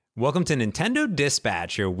Welcome to Nintendo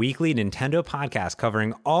Dispatch, your weekly Nintendo podcast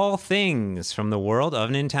covering all things from the world of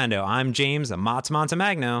Nintendo. I'm James Mats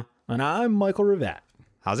Montemagno. And I'm Michael Rivat.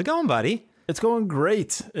 How's it going, buddy? It's going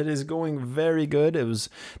great. It is going very good.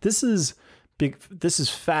 This is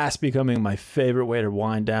fast becoming my favorite way to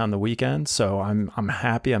wind down the weekend. So I'm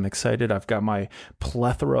happy. I'm excited. I've got my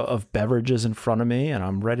plethora of beverages in front of me and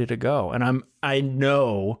I'm ready to go. And I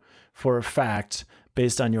know for a fact,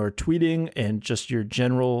 based on your tweeting and just your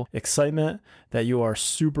general excitement, that you are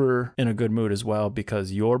super in a good mood as well,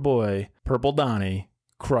 because your boy, Purple Donnie,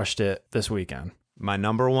 crushed it this weekend. My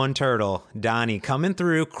number one turtle, Donnie, coming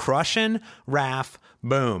through, crushing Raph,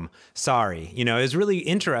 boom. Sorry. It was really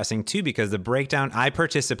interesting, too, because the breakdown, I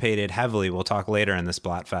participated heavily. We'll talk later in the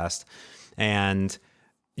Splatfest. And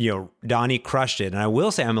Donnie crushed it. And I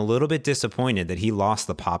will say I'm a little bit disappointed that he lost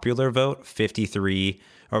the popular vote, 53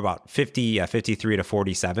 to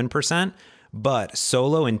 47%. But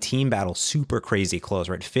solo and team battle, super crazy close,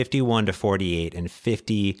 right? 51 to 48 and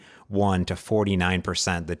 51 to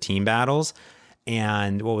 49%, the team battles.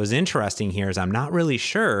 And what was interesting here is I'm not really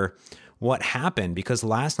sure what happened, because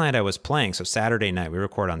last night I was playing. So Saturday night, we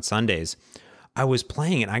record on Sundays. I was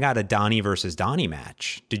playing and I got a Donnie versus Donnie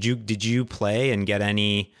match. Did you play and get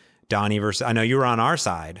any Donnie versus? I know you were on our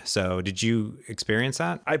side, so did you experience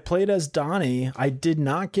that? I played as Donnie. I did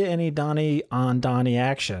not get any Donnie on Donnie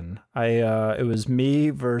action. It was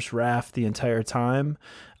me versus Raph the entire time.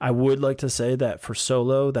 I would like to say that for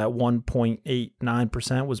solo, that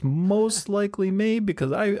 1.89% was most likely me,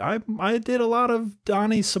 because I did a lot of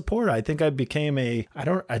Donnie support. I think I became a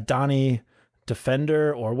Donnie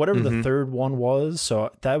defender or whatever the third one was. So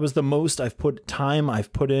that was the most I've put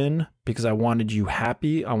in, because I wanted you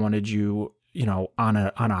happy. I wanted you, on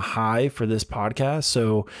a high for this podcast.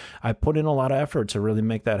 So I put in a lot of effort to really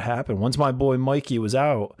make that happen. Once my boy Mikey was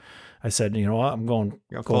out, I said, you know what, I'm going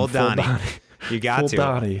full Donnie. You got full to.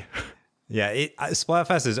 Donnie. Yeah,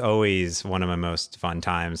 Splatfest is always one of my most fun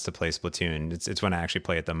times to play Splatoon. It's when I actually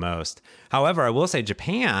play it the most. However, I will say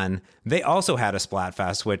Japan, they also had a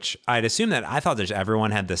Splatfest, which I'd assume that I thought that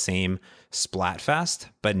everyone had the same Splatfest,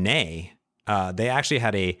 but nay, they actually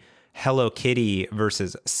had a Hello Kitty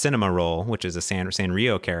versus Cinnamoroll, which is a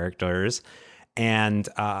Sanrio characters. And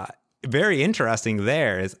very interesting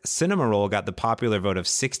there is Cinnamoroll got the popular vote of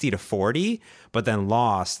 60 to 40, but then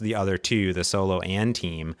lost the other two, the solo and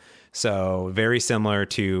team. So very similar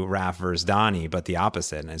to Raph versus Donnie, but the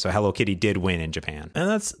opposite. And so Hello Kitty did win in Japan. And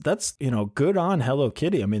that's good on Hello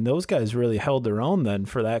Kitty. I mean, those guys really held their own then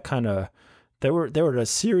for that kind of, they were at a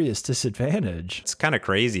serious disadvantage. It's kind of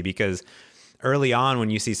crazy because early on, when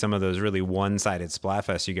you see some of those really one-sided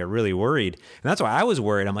Splatfests, you get really worried. And that's why I was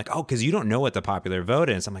worried. I'm like, because you don't know what the popular vote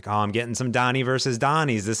is. I'm like, I'm getting some Donnie versus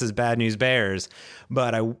Donnies. This is bad news bears.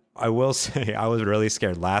 But I will say I was really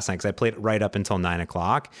scared last night because I played right up until 9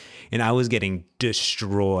 o'clock and I was getting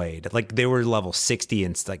destroyed. Like they were level 60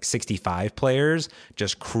 and like 65 players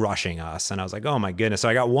just crushing us. And I was like, oh my goodness. So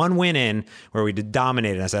I got one win in where we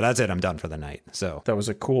dominated. I said, that's it. I'm done for the night. So that was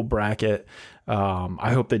a cool bracket.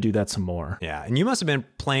 I hope they do that some more. Yeah. And you must have been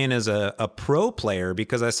playing as a pro player,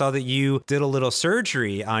 because I saw that you did a little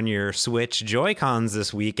surgery on your Switch Joy-Cons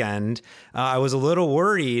this weekend. I was a little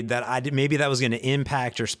worried that maybe that was going to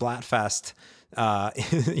impact your Splatfest,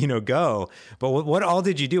 go. But what all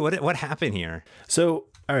did you do? What happened here? So,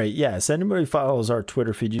 all right. Yeah. So anybody follows our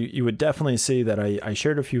Twitter feed, you would definitely see that I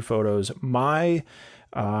shared a few photos. My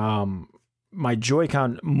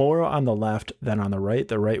Joy-Con more on the left than on the right.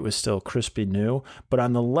 The right was still crispy new, but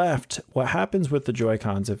on the left, what happens with the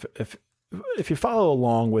Joy-Cons, if you follow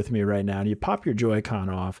along with me right now and you pop your Joy-Con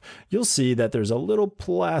off, you'll see that there's a little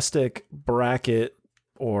plastic bracket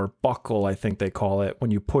or buckle, I think they call it,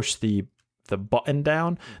 when you push the button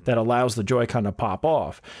down that allows the Joy-Con to pop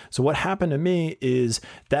off. So what happened to me is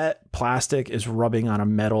that plastic is rubbing on a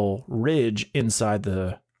metal ridge inside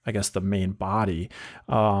the main body.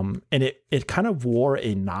 And it kind of wore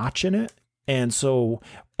a notch in it. And so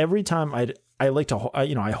every time I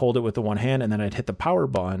hold it with the one hand and then I'd hit the power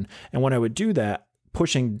button. And when I would do that,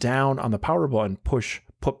 pushing down on the power button,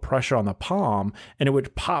 put pressure on the palm, and it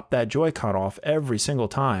would pop that Joy-Con off every single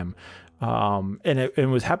time. And it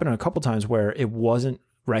was happening a couple times where it wasn't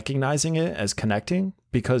recognizing it as connecting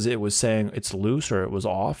because it was saying it's loose or it was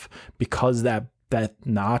off, because that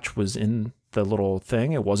notch was in the little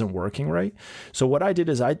thing. It wasn't working right. So what I did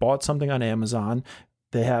is I bought something on Amazon.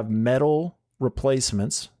 They have metal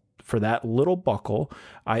replacements for that little buckle.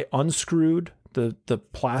 I unscrewed the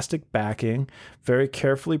plastic backing, very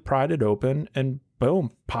carefully pried it open, and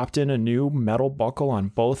boom, popped in a new metal buckle on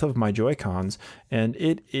both of my Joy-Cons. And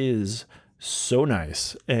it is so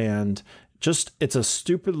nice. And just, it's a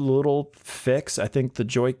stupid little fix. I think the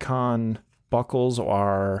Joy-Con buckles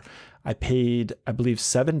are, I paid, I believe,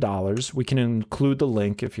 $7. We can include the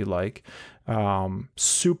link if you like.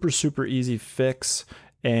 Super easy fix.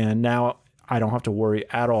 And now I don't have to worry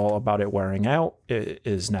at all about it wearing out. It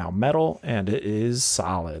is now metal and it is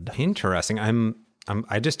solid. Interesting.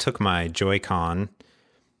 I just took my Joy-Con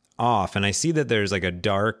off and I see that there's like a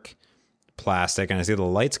dark plastic and I see the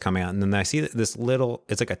lights coming out, and then I see this little,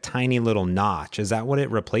 it's like a tiny little notch. Is that what it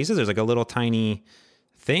replaces? There's like a little tiny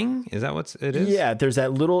thing. Is that what it is? Yeah, there's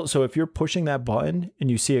that little, so if you're pushing that button and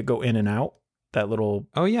you see it go in and out, that little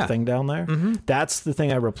thing down there, that's the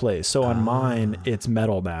thing I replaced. So on mine, it's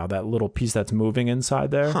metal now, that little piece that's moving inside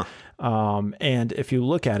there. And if you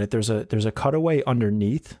look at it, there's a cutaway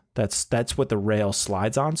underneath. That's what the rail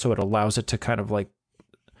slides on. So it allows it to kind of like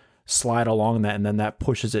slide along that, and then that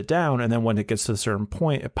pushes it down, and then when it gets to a certain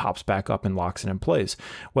point, it pops back up and locks it in place.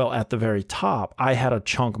 Well, at the very top, I had a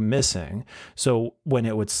chunk missing, so when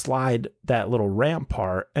it would slide that little ramp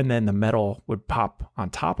part and then the metal would pop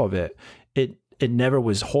on top of it, it never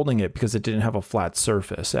was holding it because it didn't have a flat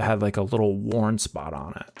surface. It had like a little worn spot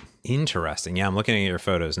on it. Interesting. Yeah, I'm looking at your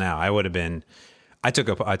photos now. I took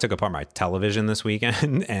apart my television this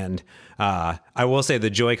weekend, and I will say the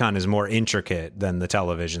Joy-Con is more intricate than the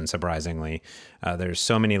television, surprisingly. There's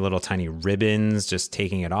so many little tiny ribbons just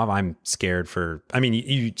taking it off. I'm scared for, I mean,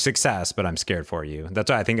 you success, but I'm scared for you. That's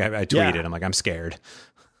why I think I tweeted. Yeah. I'm like, I'm scared.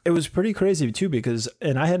 It was pretty crazy too, because,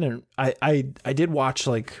 and I did watch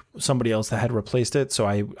like somebody else that had replaced it. So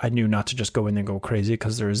I knew not to just go in and go crazy,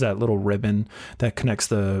 because there's that little ribbon that connects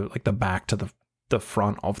the back to the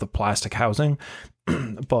front of the plastic housing.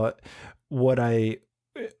 But what I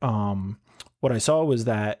saw was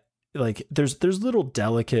that like there's little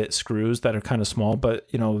delicate screws that are kind of small, but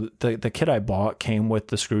you know, the kit I bought came with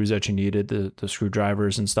the screws that you needed, the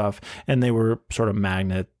screwdrivers and stuff, and they were sort of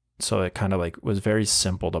magnet, so it kind of like was very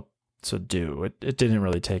simple to do. It didn't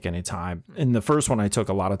really take any time. In the first one, I took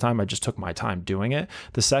a lot of time. I just took my time doing it.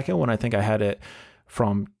 The second one, I think I had it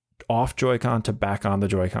from off Joy-Con to back on the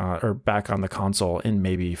Joy-Con, or back on the console, in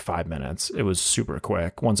maybe 5 minutes. It was super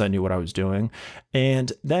quick once I knew what I was doing.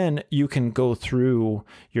 And then you can go through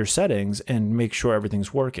your settings and make sure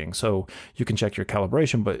everything's working. So you can check your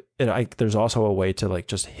calibration, but there's also a way to like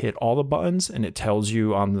just hit all the buttons, and it tells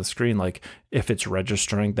you on the screen like if it's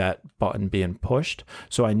registering that button being pushed.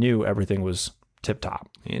 So I knew everything was tip top.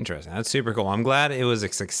 Interesting. That's super cool. I'm glad it was a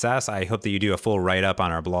success. I hope that you do a full write-up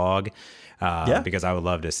on our blog. Because I would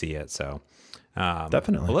love to see it. So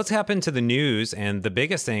definitely. Well, let's hop into the news. And the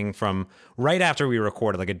biggest thing from right after we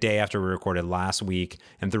recorded, like a day after we recorded last week,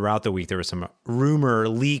 and throughout the week, there were some rumor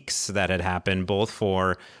leaks that had happened, both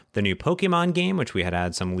for the new Pokemon game, which we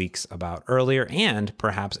had some leaks about earlier, and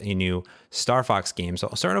perhaps a new Star Fox game. So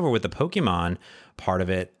I'll start over with the Pokemon part of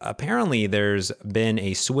it. Apparently, there's been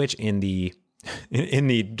a switch in the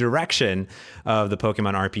direction of the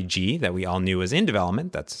Pokemon RPG that we all knew was in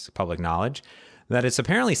development. That's public knowledge. That it's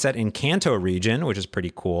apparently set in Kanto region, which is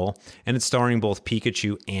pretty cool, and it's starring both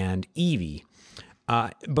Pikachu and Eevee.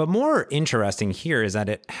 But more interesting here is that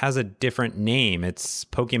it has a different name. It's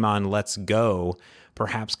Pokemon Let's Go,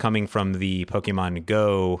 perhaps coming from the Pokemon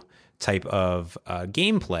Go type of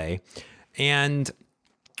gameplay. And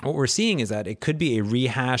what we're seeing is that it could be a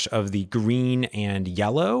rehash of the green and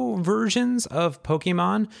yellow versions of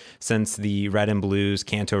Pokemon, since the red and blue's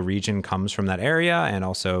Kanto region comes from that area, and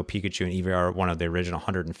also Pikachu and Eevee are one of the original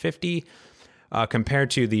 150, compared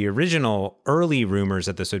to the original early rumors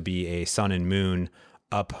that this would be a Sun and Moon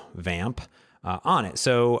up vamp on it.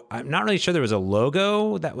 So I'm not really sure. There was a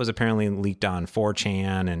logo that was apparently leaked on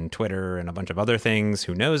 4chan and Twitter and a bunch of other things.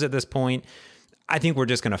 Who knows at this point? I think we're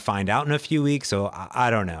just going to find out in a few weeks. So I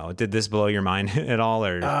don't know. Did this blow your mind at all?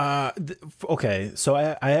 Or okay. So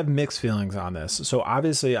I have mixed feelings on this. So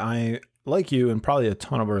obviously I, like you and probably a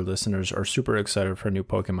ton of our listeners, are super excited for a new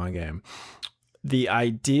Pokemon game. The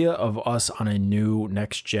idea of us on a new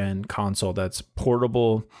next gen console that's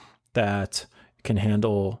portable, that can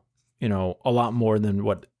handle, you know, a lot more than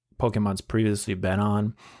what Pokemon's previously been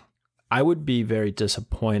on. I would be very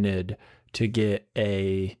disappointed to get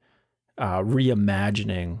a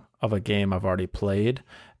reimagining of a game I've already played.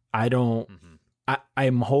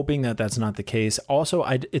 I'm hoping that that's not the case. Also,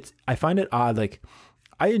 I find it odd. Like,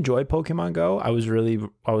 I enjoy Pokemon Go. I was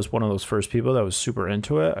one of those first people that was super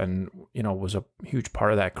into it, and you know, was a huge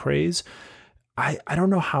part of that craze. I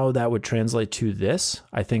don't know how that would translate to this.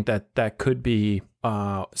 I think that could be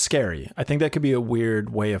scary. I think that could be a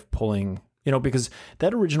weird way of pulling, you know, because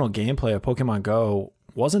that original gameplay of Pokemon Go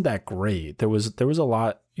wasn't that great. There was a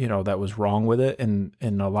lot, that was wrong with it, and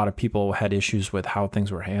a lot of people had issues with how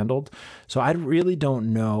things were handled. So I really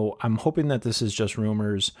don't know. I'm hoping that this is just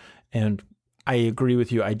rumors, and I agree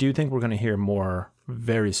with you. I do think we're going to hear more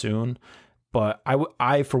very soon, but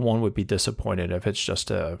I for one would be disappointed if it's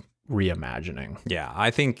just a reimagining. Yeah,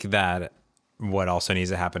 I think that what also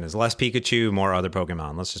needs to happen is less Pikachu, more other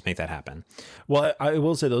Pokemon. Let's just make that happen. Well, I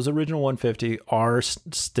will say those original 150 are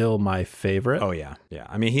still my favorite. Oh, yeah. Yeah.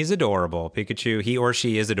 I mean, he's adorable. Pikachu, he or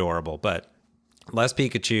she is adorable, but less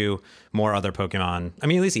Pikachu, more other Pokemon. I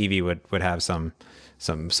mean, at least Eevee would have some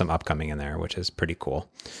upcoming in there, which is pretty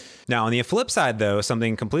cool. Now, on the flip side, though,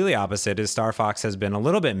 something completely opposite is Star Fox has been a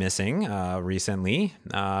little bit missing recently,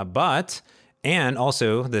 and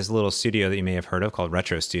also this little studio that you may have heard of called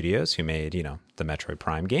Retro Studios, who made, the Metroid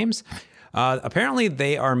Prime games. Apparently,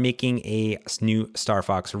 they are making a new Star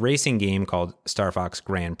Fox racing game called Star Fox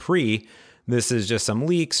Grand Prix. This is just some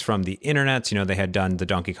leaks from the internet. They had done the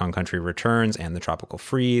Donkey Kong Country Returns and the Tropical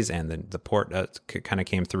Freeze, and the port kind of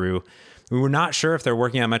came through. We were not sure if they're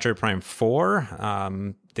working on Metroid Prime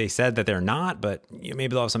 4. They said that they're not, but maybe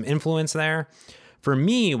they'll have some influence there. For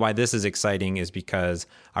me, why this is exciting is because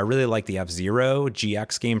I really like the F-Zero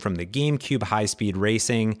GX game from the GameCube, high-speed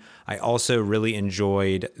racing. I also really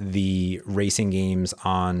enjoyed the racing games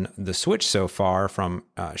on the Switch so far from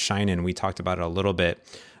Shinen. We talked about it a little bit.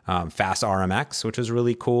 Fast RMX, which was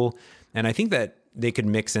really cool. And I think that they could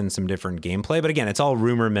mix in some different gameplay. But again, it's all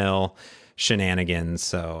rumor mill shenanigans,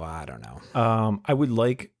 so I don't know. I would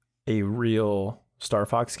like a real Star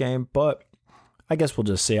Fox game, but I guess we'll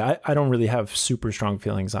just see. I don't really have super strong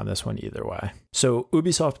feelings on this one either way. So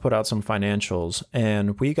Ubisoft put out some financials,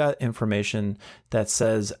 and we got information that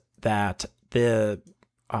says that the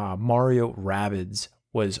Mario Rabbids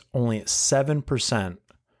was only 7%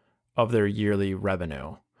 of their yearly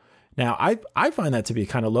revenue. Now, I find that to be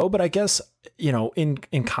kind of low, but I guess, in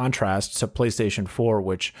contrast to PlayStation 4,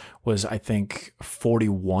 which was, I think,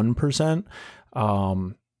 41%,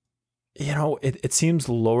 it seems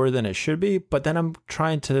lower than it should be, but then I'm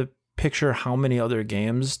trying to picture how many other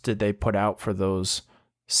games did they put out for those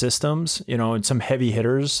systems, and some heavy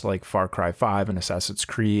hitters like Far Cry 5 and Assassin's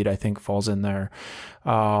Creed, I think falls in there.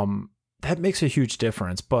 That makes a huge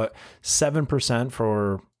difference, but 7%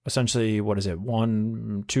 for essentially, what is it,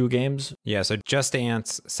 1-2 games? Yeah, so Just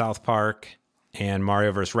Dance, South Park, and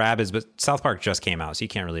Mario vs. Rabbids, but South Park just came out, so you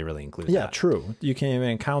can't really include that. Yeah, true. You can't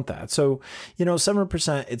even count that. So,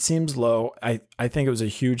 7%, it seems low. I think it was a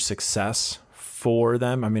huge success for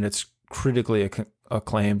them. I mean, it's critically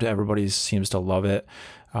acclaimed. Everybody seems to love it.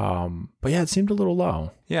 But yeah, it seemed a little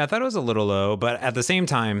low. Yeah, I thought it was a little low, but at the same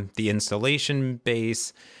time, the installation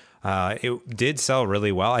base, it did sell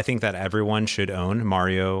really well. I think that everyone should own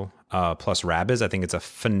Mario plus Rabbids. I think it's a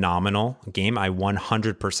phenomenal game. I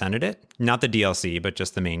 100%ed it. Not the DLC, but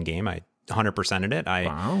just the main game. I 100%ed it.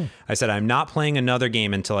 I said, I'm not playing another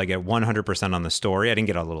game until I get 100% on the story. I didn't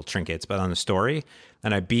get a little trinkets, but on the story.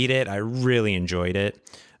 And I beat it. I really enjoyed it.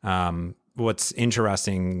 What's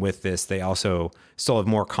interesting with this, they also still have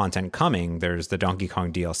more content coming. There's the Donkey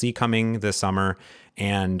Kong DLC coming this summer,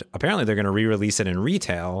 and apparently they're going to re-release it in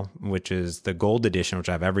retail, which is the gold edition, which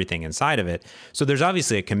I have everything inside of it. So there's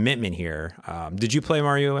obviously a commitment here. Did you play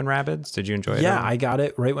Mario and Rabbids? Did you enjoy it? Yeah, I got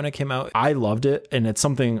it right when it came out. I loved it, and it's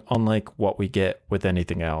something unlike what we get with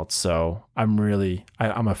anything else. So I'm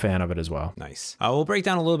a fan of it as well. Nice. We'll break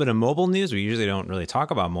down a little bit of mobile news. We usually don't really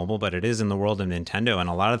talk about mobile, but it is in the world of Nintendo, and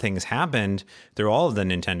a lot of things happened through all of the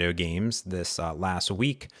Nintendo games this last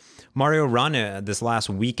week. Mario Run this last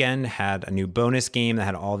weekend had a new bonus game that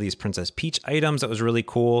had all these Princess Peach items. That was really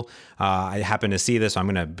cool. I happened to see this, so I'm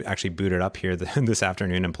going to actually boot it up here this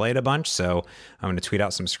afternoon and play it a bunch. So I'm going to tweet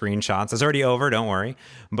out some screenshots. It's already over, don't worry.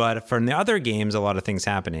 But from the other games, a lot of things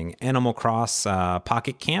happening. Animal Cross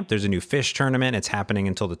Pocket Camp, there's a new fish tournament. It's happening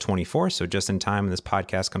until the 24th, so just in time when this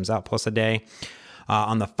podcast comes out, plus a day.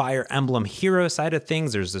 On the Fire Emblem hero side of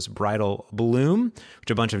things, there's this Bridal Bloom, which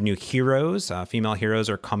a bunch of new heroes, female heroes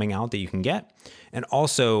are coming out that you can get. And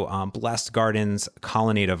also Blessed Gardens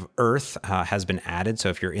Colonnade of Earth has been added. So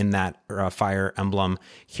if you're in that Fire Emblem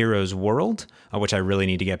Heroes world, which I really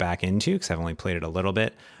need to get back into because I've only played it a little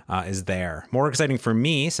bit, is there. More exciting for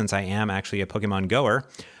me, since I am actually a Pokemon goer,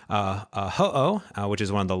 Ho-Oh, which is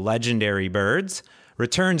one of the legendary birds,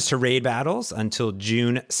 returns to raid battles until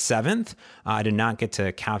June 7th. I did not get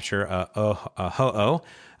to capture a Ho-Oh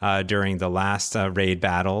during the last raid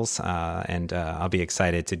battles, and I'll be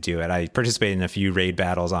excited to do it. I participated in a few raid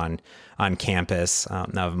battles on campus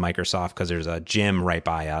of Microsoft because there's a gym right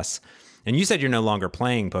by us. And you said you're no longer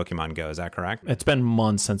playing Pokemon Go, is that correct? It's been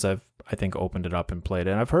months since I think opened it up and played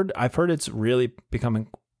it. And I've heard it's really becoming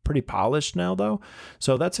pretty polished now, though.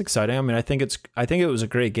 So that's exciting. I mean, I think it was a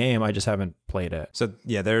great game. I just haven't played it. So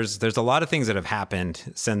yeah, there's a lot of things that have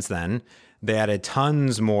happened since then. They added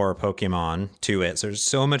tons more Pokemon to it. So there's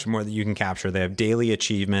so much more that you can capture. They have daily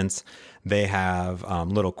achievements. They have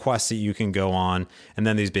little quests that you can go on. And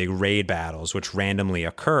then these big raid battles, which randomly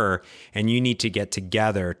occur. And you need to get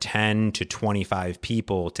together 10 to 25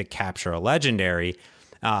 people to capture a legendary.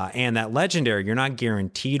 And that legendary, you're not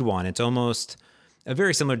guaranteed one. It's almost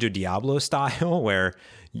very similar to Diablo style, where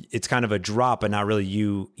it's kind of a drop, but not really.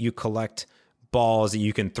 You collect balls that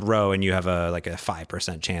you can throw, and you have a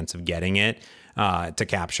 5% chance of getting it to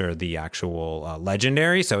capture the actual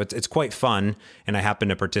legendary. So it's quite fun. And I happened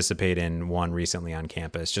to participate in one recently on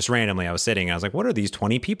campus. Just randomly, I was sitting and I was like, what are these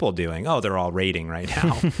 20 people doing? Oh, they're all raiding right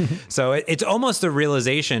now. So it's almost a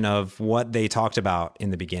realization of what they talked about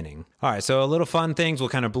in the beginning. All right, so a little fun things. We'll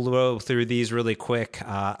kind of blow through these really quick.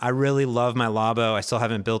 I really love my Labo. I still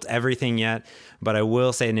haven't built everything yet, but I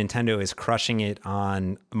will say Nintendo is crushing it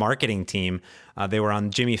on marketing team. They were on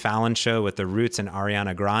Jimmy Fallon's show with the Roots and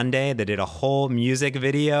Ariana Grande. They did a whole music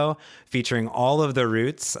video featuring all of the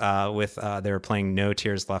Roots they were playing No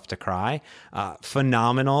Tears Left to Cry.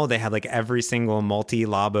 Phenomenal. They had like every single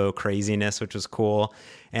multi-Labo craziness, which was cool.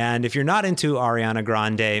 And if you're not into Ariana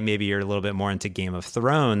Grande, maybe you're a little bit more into Game of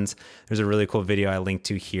Thrones. There's a really cool video I linked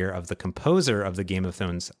to here of the composer of the Game of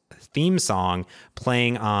Thrones theme song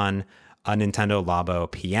playing on a Nintendo Labo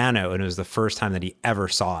piano, and it was the first time that he ever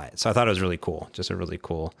saw it. So I thought it was really cool. Just a really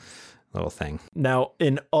cool little thing. Now,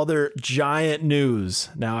 in other giant news,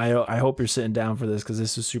 now I hope you're sitting down for this because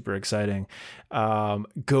this is super exciting.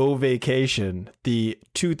 Go Vacation, the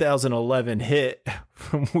 2011 hit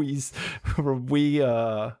from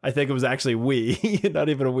Wii, I think it was actually Wii, not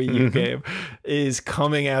even a Wii U game, is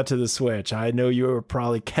coming out to the Switch. I know you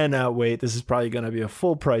probably cannot wait. This is probably going to be a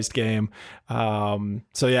full-priced game.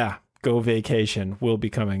 So yeah. Go Vacation will be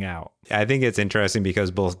coming out. I think it's interesting because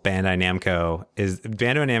both Bandai Namco is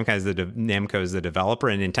the developer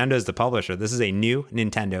and Nintendo is the publisher. This is a new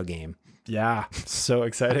Nintendo game. Yeah, so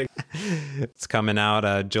exciting. It's coming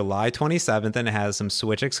out July 27th, and it has some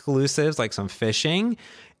Switch exclusives like some fishing,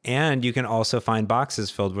 and you can also find boxes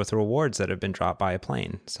filled with rewards that have been dropped by a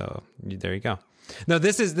plane. So there you go. No,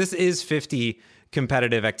 this is 50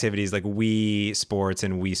 competitive activities like Wii Sports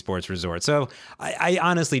and Wii Sports Resort. So I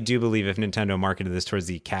honestly do believe if Nintendo marketed this towards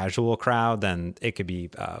the casual crowd, then it could be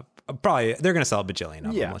probably they're going to sell a bajillion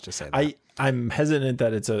of them. Let's just say that. I'm hesitant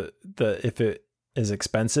that if it is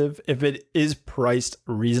expensive, if it is priced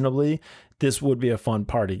reasonably, this would be a fun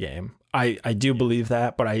party game. I do believe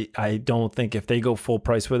that, but I don't think if they go full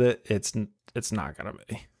price with it, it's not going to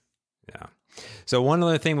be. Yeah. So one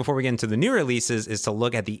other thing before we get into the new releases is to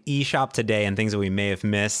look at the eShop today and things that we may have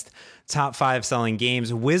missed. Top 5 selling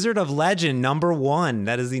games. Wizard of Legend, #1.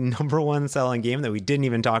 That is the #1 selling game that we didn't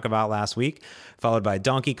even talk about last week. Followed by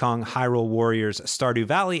Donkey Kong, Hyrule Warriors, Stardew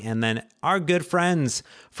Valley, and then our good friends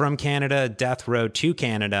from Canada, Death Road to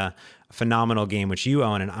Canada. Phenomenal game, which you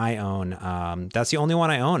own and I own. That's the only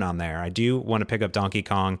one I own on there. I do want to pick up Donkey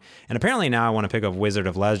Kong, and apparently now I want to pick up Wizard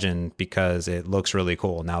of Legend because it looks really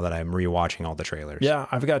cool now that I'm rewatching all the trailers. Yeah,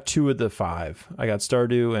 I've got 2 of the 5. I got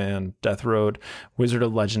Stardew and Death Road. Wizard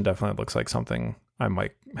of Legend definitely looks like something I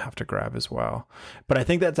might have to grab as well. But I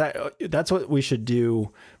think that's what we should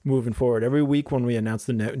do moving forward. Every week when we announce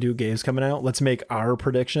the new games coming out, let's make our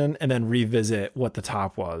prediction and then revisit what the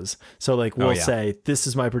top was. So like we'll say, this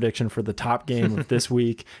is my prediction for the top game of this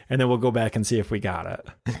week, and then we'll go back and see if we got it.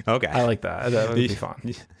 Okay. I like that. That would be fun.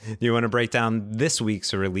 Do you want to break down this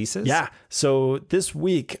week's releases? Yeah. So this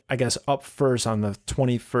week, I guess up first on the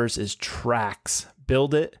 21st is Tracks.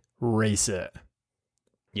 Build It, Race It.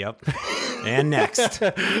 Yep. And next.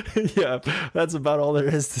 Yeah, that's about all there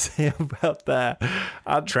is to say about that.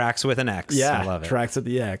 Tracks with an X. Yeah, I love it. Tracks with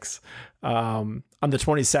the X. On the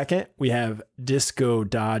 22nd, we have Disco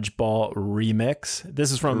Dodgeball Remix.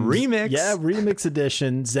 This is from Remix. Yeah, Remix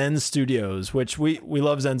Edition, Zen Studios, which we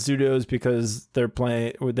love Zen Studios because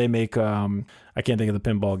they make I can't think of the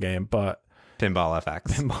pinball game, but Pinball FX.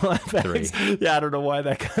 Pinball FX. 3. Yeah, I don't know why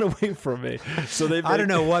that got away from me. So I don't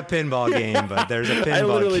know what pinball game, but there's a pinball game. I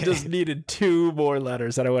literally just needed 2 more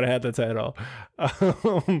letters and I would have had the title.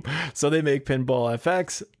 So they make Pinball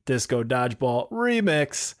FX, Disco Dodgeball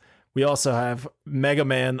Remix. We also have Mega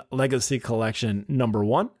Man Legacy Collection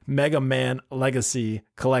 #1, Mega Man Legacy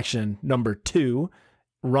Collection #2,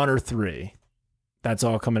 Runner 3. That's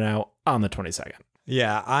all coming out on the 22nd.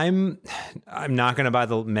 Yeah, I'm not going to buy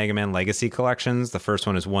the Mega Man Legacy collections. The first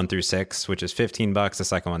one is 1 through 6, which is $15. The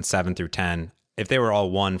second one 7 through 10. if they were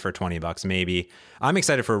all one for $20, maybe. I'm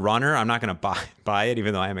excited for Runner. I'm not going to buy it,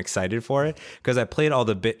 even though I am excited for it, because I played all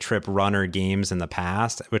the Bit Trip Runner games in the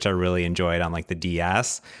past, which I really enjoyed on like the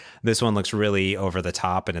DS. This one looks really over the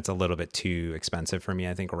top, and it's a little bit too expensive for me,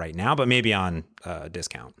 I think, right now, but maybe on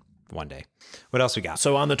discount one day. What else we got?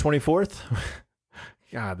 So on the 24th,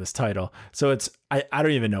 God, this title. So it's, I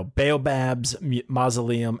don't even know, Baobab's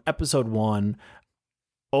Mausoleum, Episode 1,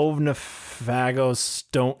 Ovnifagos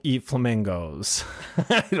Don't Eat Flamingos.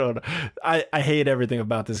 I don't know. I hate everything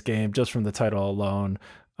about this game just from the title alone.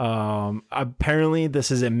 Apparently this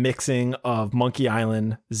is a mixing of Monkey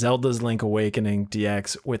Island, Zelda's Link Awakening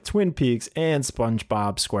DX with Twin Peaks and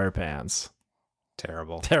SpongeBob SquarePants.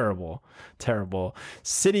 Terrible.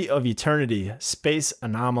 City of Eternity, Space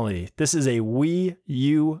Anomaly. This is a Wii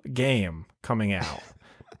U game coming out.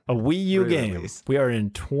 A Wii U game. We are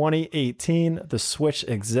in 2018. The Switch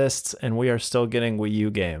exists, and we are still getting Wii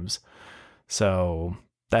U games. So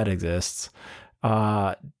that exists.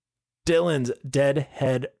 Dylan's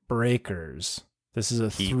Deadhead Breakers. This is a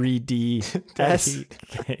 3DS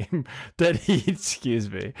game. Dead Heat,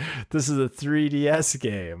 excuse me. This is a 3DS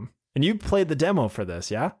game. And you played the demo for this,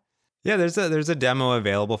 yeah? Yeah, there's a demo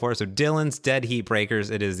available for it. So Dylan's Dead Heat Breakers.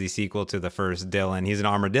 It is the sequel to the first Dylan. He's an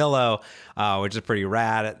armadillo, which is pretty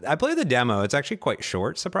rad. I played the demo. It's actually quite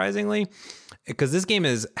short, surprisingly, because this game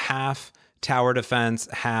is half tower defense,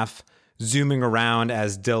 half zooming around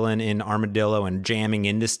as Dylan in armadillo and jamming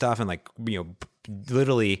into stuff and like,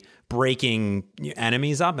 literally breaking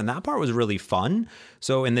enemies up. And that part was really fun.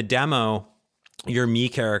 So in the demo, your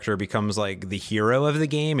Mii character becomes like the hero of the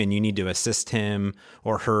game, and you need to assist him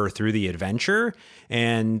or her through the adventure.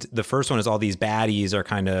 And the first one is all these baddies are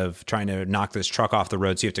kind of trying to knock this truck off the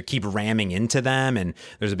road, so you have to keep ramming into them, and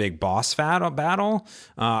there's a big boss battle.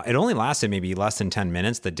 It only lasted maybe less than 10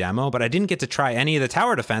 minutes, the demo, but I didn't get to try any of the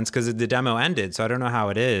tower defense because the demo ended, so I don't know how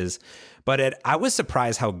it is. But I was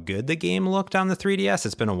surprised how good the game looked on the 3DS.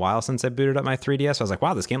 It's been a while since I booted up my 3DS. I was like,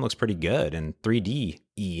 wow, this game looks pretty good in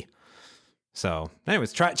 3D-E. So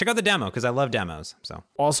anyways, check out the demo because I love demos. So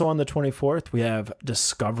also on the 24th, we have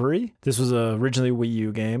Discovery. This was originally a Wii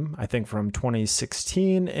U game, I think from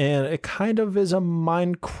 2016, and it kind of is a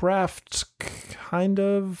Minecraft kind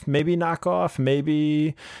of, maybe knockoff,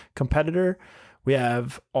 maybe competitor. We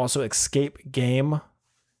have also Escape Game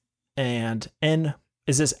and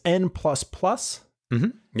is this N++? Mm-hmm.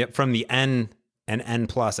 Yep, from the N and N+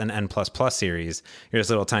 and N++ series. Here's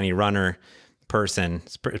a little tiny runner person.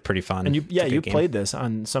 It's pretty fun. And you played this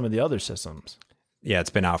on some of the other systems. Yeah, it's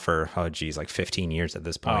been out for like 15 years at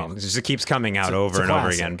this point. It keeps coming out over and over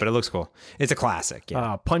again, but it looks cool. It's a classic.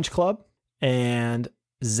 Yeah. Punch Club and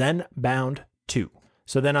Zen Bound 2.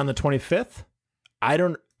 So then on the 25th, I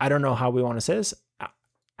don't know how we want to say this.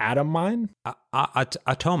 Atomine?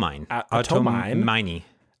 Atomine.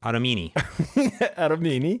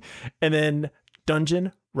 Atomini. And then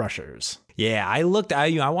Dungeon Rushers. Yeah, I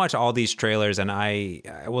watched all these trailers, and I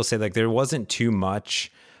will say, like, there wasn't too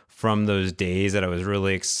much from those days that I was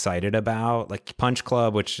really excited about. Like Punch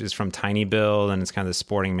Club, which is from Tiny Build, and it's kind of the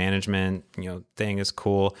sporting management, thing, is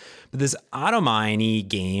cool. But this Atomine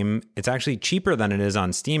game, it's actually cheaper than it is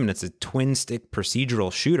on Steam, and it's a twin stick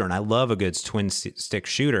procedural shooter, and I love a good twin stick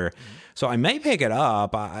shooter. So I may pick it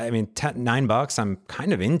up. I mean, $9, I'm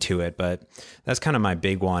kind of into it, but that's kind of my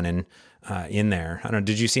big one. And in there, I don't know,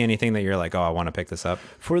 did you see anything that you're like, oh, I want to pick this up?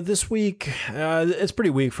 For this week, it's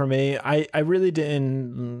pretty weak for me. I really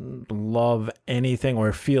didn't love anything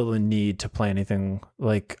or feel the need to play anything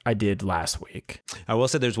like I did last week. I will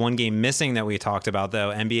say there's one game missing that we talked about, though,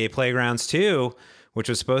 NBA Playgrounds 2, which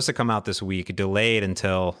was supposed to come out this week, delayed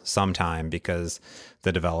until sometime because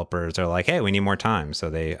the developers are like, hey, we need more time.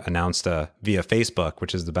 So they announced via Facebook,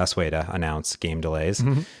 which is the best way to announce game delays.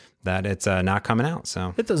 Mm-hmm. That it's not coming out.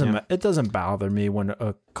 So it doesn't bother me when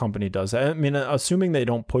a company does that. I mean, assuming they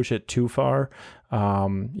don't push it too far.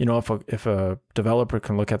 If a developer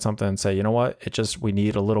can look at something and say, you know what, we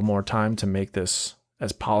need a little more time to make this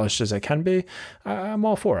as polished as it can be, I'm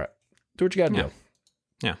all for it. Do what you got to do.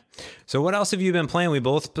 Yeah. So what else have you been playing? We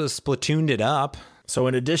both Splatooned it up. So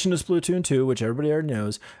in addition to Splatoon 2, which everybody already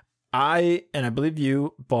knows, I believe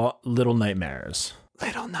you bought Little Nightmares.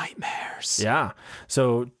 Little Nightmares. Yeah.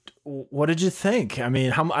 So what did you think? I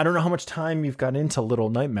mean, I don't know how much time you've got into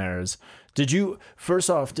Little Nightmares. Did you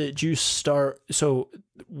start, so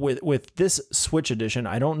with this Switch edition,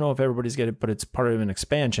 I don't know if everybody's get it, but it's part of an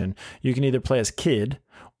expansion. You can either play as Kid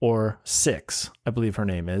or Six, I believe her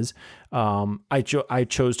name is. I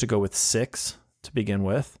chose to go with Six to begin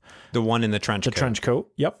with. The one in the trench coat. The trench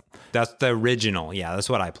coat, yep. That's the original. Yeah, that's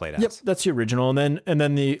what I played as. Yep, that's the original. And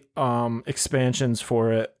then the expansions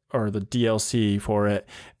for it or the DLC for it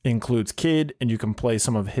includes Kid, and you can play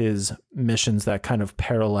some of his missions that kind of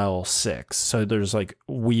parallel 6. So there's like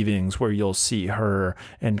weavings where you'll see her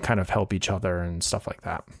and kind of help each other and stuff like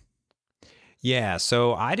that. Yeah,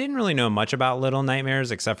 so I didn't really know much about Little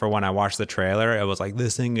Nightmares except for when I watched the trailer. It was like,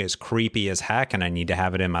 this thing is creepy as heck and I need to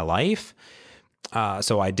have it in my life.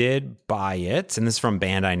 So I did buy it, and this is from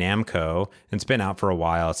Bandai Namco. It's been out for a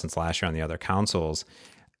while, since last year on the other consoles.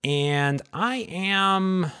 And I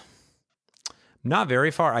am not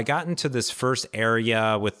very far. I got into this first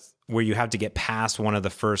area where you have to get past one of the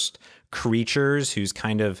first creatures who's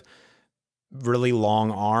kind of really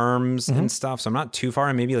long arms and stuff. So I'm not too far.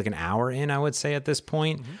 I'm maybe like an hour in, I would say, at this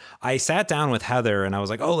point. I sat down with Heather and I was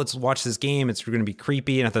like, oh, let's watch this game. It's going to be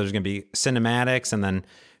creepy. And I thought there was going to be cinematics. And then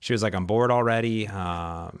she was like, I'm bored already.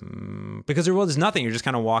 Because there was nothing. You're just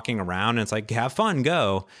kind of walking around and it's like, have fun,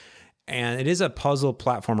 go. And it is a puzzle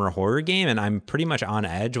platformer horror game. And I'm pretty much on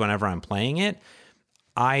edge whenever I'm playing it.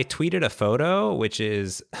 I tweeted a photo, which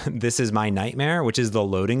is, this is my nightmare, which is the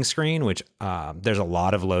loading screen, which there's a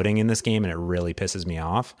lot of loading in this game and it really pisses me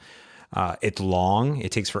off. It's long.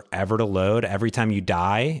 It takes forever to load. Every time you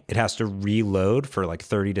die, it has to reload for like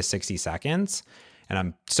 30 to 60 seconds. And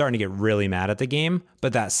I'm starting to get really mad at the game.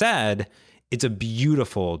 But that said, it's a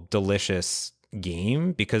beautiful, delicious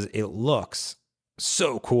game because it looks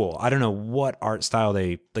so cool. I don't know what art style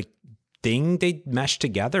they mesh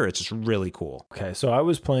together. It's just really cool. Okay, so I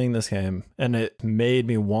was playing this game and it made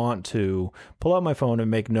me want to pull out my phone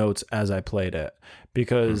and make notes as I played it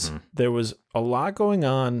because there was a lot going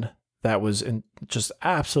on that was just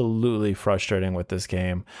absolutely frustrating with this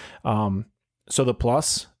game. So the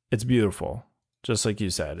plus, it's beautiful, just like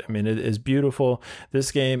you said. I mean, it is beautiful.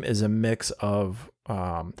 This game is a mix of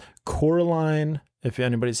Coraline, if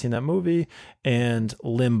anybody's seen that movie, and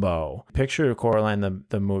Limbo. Picture Coraline,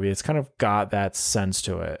 the movie. It's kind of got that sense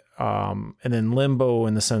to it. And then Limbo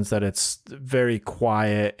in the sense that it's very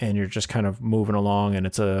quiet and you're just kind of moving along, and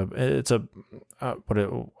it's a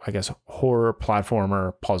horror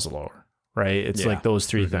platformer puzzler, right? It's like those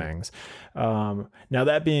three things. Now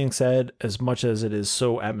that being said, as much as it is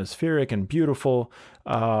so atmospheric and beautiful,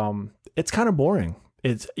 it's kind of boring.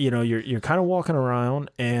 It's, you're kind of walking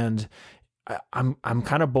around and I'm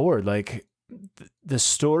kind of bored. Like the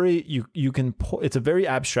story, you can it's a very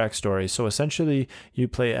abstract story. So essentially you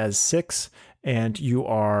play as 6 and you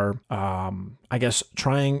are, I guess,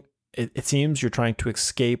 it seems you're trying to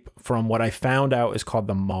escape from what I found out is called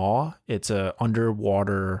the Maw. It's a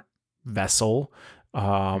underwater vessel,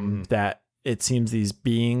 that it seems these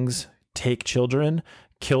beings take children,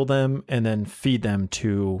 kill them, and then feed them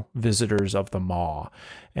to visitors of the Maw.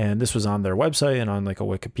 And this was on their website and on like a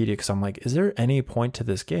Wikipedia, because I'm like, is there any point to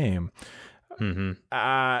this game?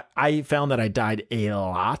 I found that I died a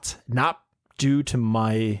lot, not due to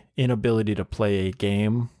my inability to play a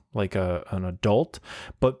game like an adult,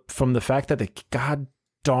 but from the fact that the god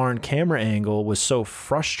darn camera angle was so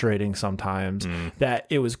frustrating sometimes that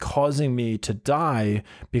it was causing me to die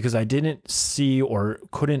because I didn't see or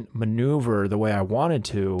couldn't maneuver the way I wanted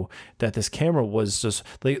to, that this camera was just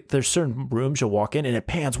like, there's certain rooms you'll walk in and it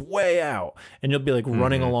pans way out and you'll be like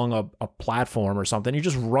running along a platform or something. You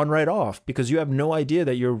just run right off because you have no idea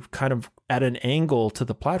that you're kind of at an angle to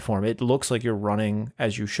the platform. It looks like you're running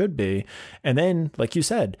as you should be. And then, like you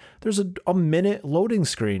said, there's a minute loading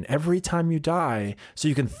screen every time you die. So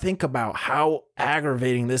you can think about how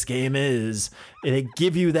aggravating this game is. And they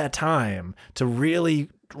give you that time to really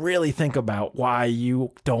think about why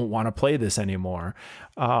you don't want to play this anymore.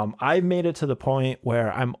 I've made it to the point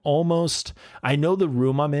where I know the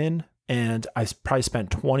room I'm in, and I probably spent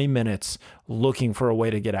 20 minutes looking for a way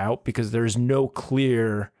to get out because there's no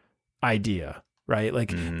clear idea, right? Like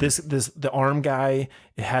the arm guy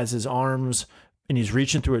has his arms and he's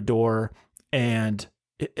reaching through a door and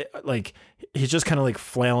like he's just kind of like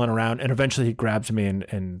flailing around, and eventually he grabs me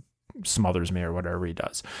and smothers me or whatever he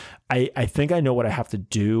does. I think I know what I have to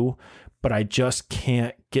do, but I just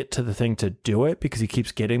can't get to the thing to do it because he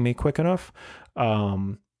keeps getting me quick enough.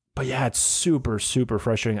 But yeah, it's super, super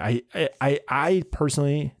frustrating. I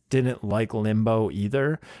personally didn't like Limbo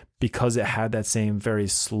either because it had that same very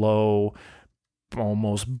slow,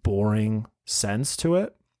 almost boring sense to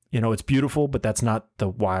it. It's beautiful, but that's not the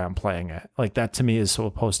why I'm playing it. Like that to me is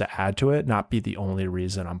supposed to add to it, not be the only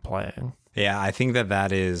reason I'm playing. Yeah, I think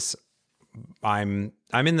that is, I'm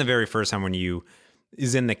in the very first time when you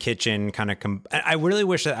is in the kitchen kind of, I really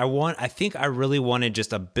wish that I think I really wanted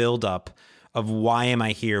just a build up of why am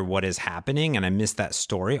I here? What is happening? And I missed that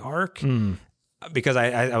story arc. because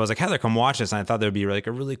I was like, Heather, come watch this. And I thought there would be like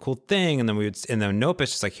a really cool thing. And then nope,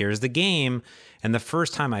 it's just like, here's the game. And the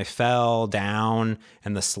first time I fell down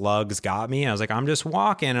and the slugs got me, I was like, I'm just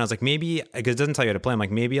walking. And I was like, maybe, because it doesn't tell you how to play. I'm like,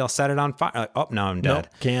 maybe I'll set it on fire. Like, oh, no, I'm dead.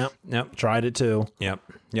 Nope, can't. Nope. Tried it too. Yep.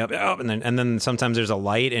 Oh, and then sometimes there's a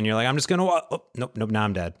light and you're like, I'm just going to, oh, nope, now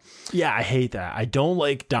I'm dead. Yeah, I hate that. I don't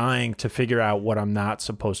like dying to figure out what I'm not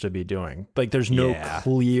supposed to be doing. Like there's no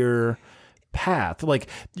clear path. Like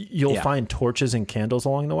you'll find torches and candles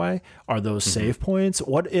along the way. Are those save points?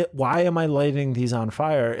 Why am I lighting these on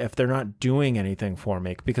fire if they're not doing anything for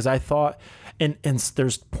me? Because I thought, and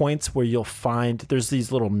there's points where you'll find there's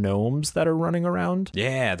these little gnomes that are running around.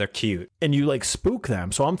 Yeah, they're cute. And you like spook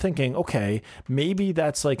them. So I'm thinking, okay, maybe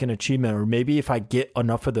that's like an achievement, or maybe if I get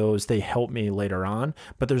enough of those, they help me later on.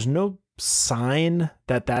 But there's no sign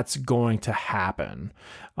that that's going to happen.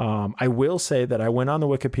 I will say that I went on the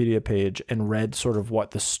Wikipedia page and read sort of what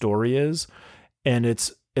the story is, and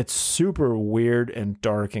it's super weird and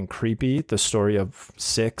dark and creepy, the story of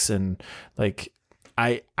 6, and like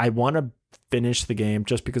I want to finish the game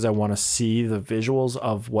just because I want to see the visuals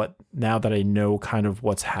of what, now that I know kind of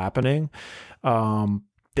what's happening.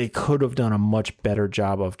 They could have done a much better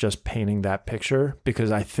job of just painting that picture,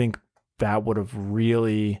 because I think that would have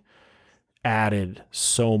really added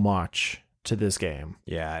so much to this game.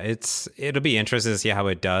 Yeah, it'll be interesting to see how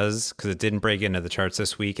it does, because it didn't break into the charts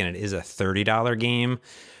this week, and it is a $30 game.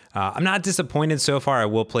 I'm not disappointed so far. I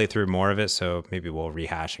will play through more of it, so maybe we'll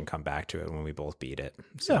rehash and come back to it when we both beat it.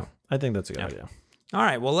 So, yeah, I think that's a good idea. All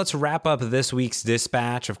right, well, let's wrap up this week's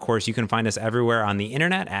Dispatch. Of course, you can find us everywhere on the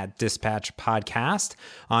internet at Dispatch Podcast.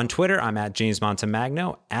 On Twitter, I'm at James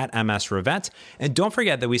Montemagno, at MS Rivette. And don't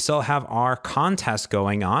forget that we still have our contest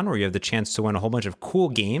going on, where you have the chance to win a whole bunch of cool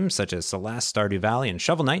games, such as Celeste, Stardew Valley, and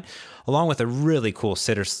Shovel Knight, along with a really cool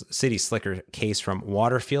City Slicker case from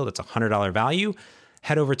Waterfield. It's a $100 value.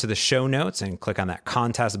 Head over to the show notes and click on that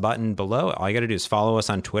contest button below. All you got to do is follow us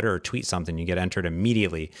on Twitter or tweet something. You get entered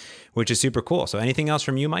immediately, which is super cool. So anything else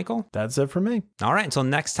from you, Michael? That's it for me. All right. Until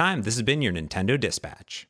next time, this has been your Nintendo Dispatch.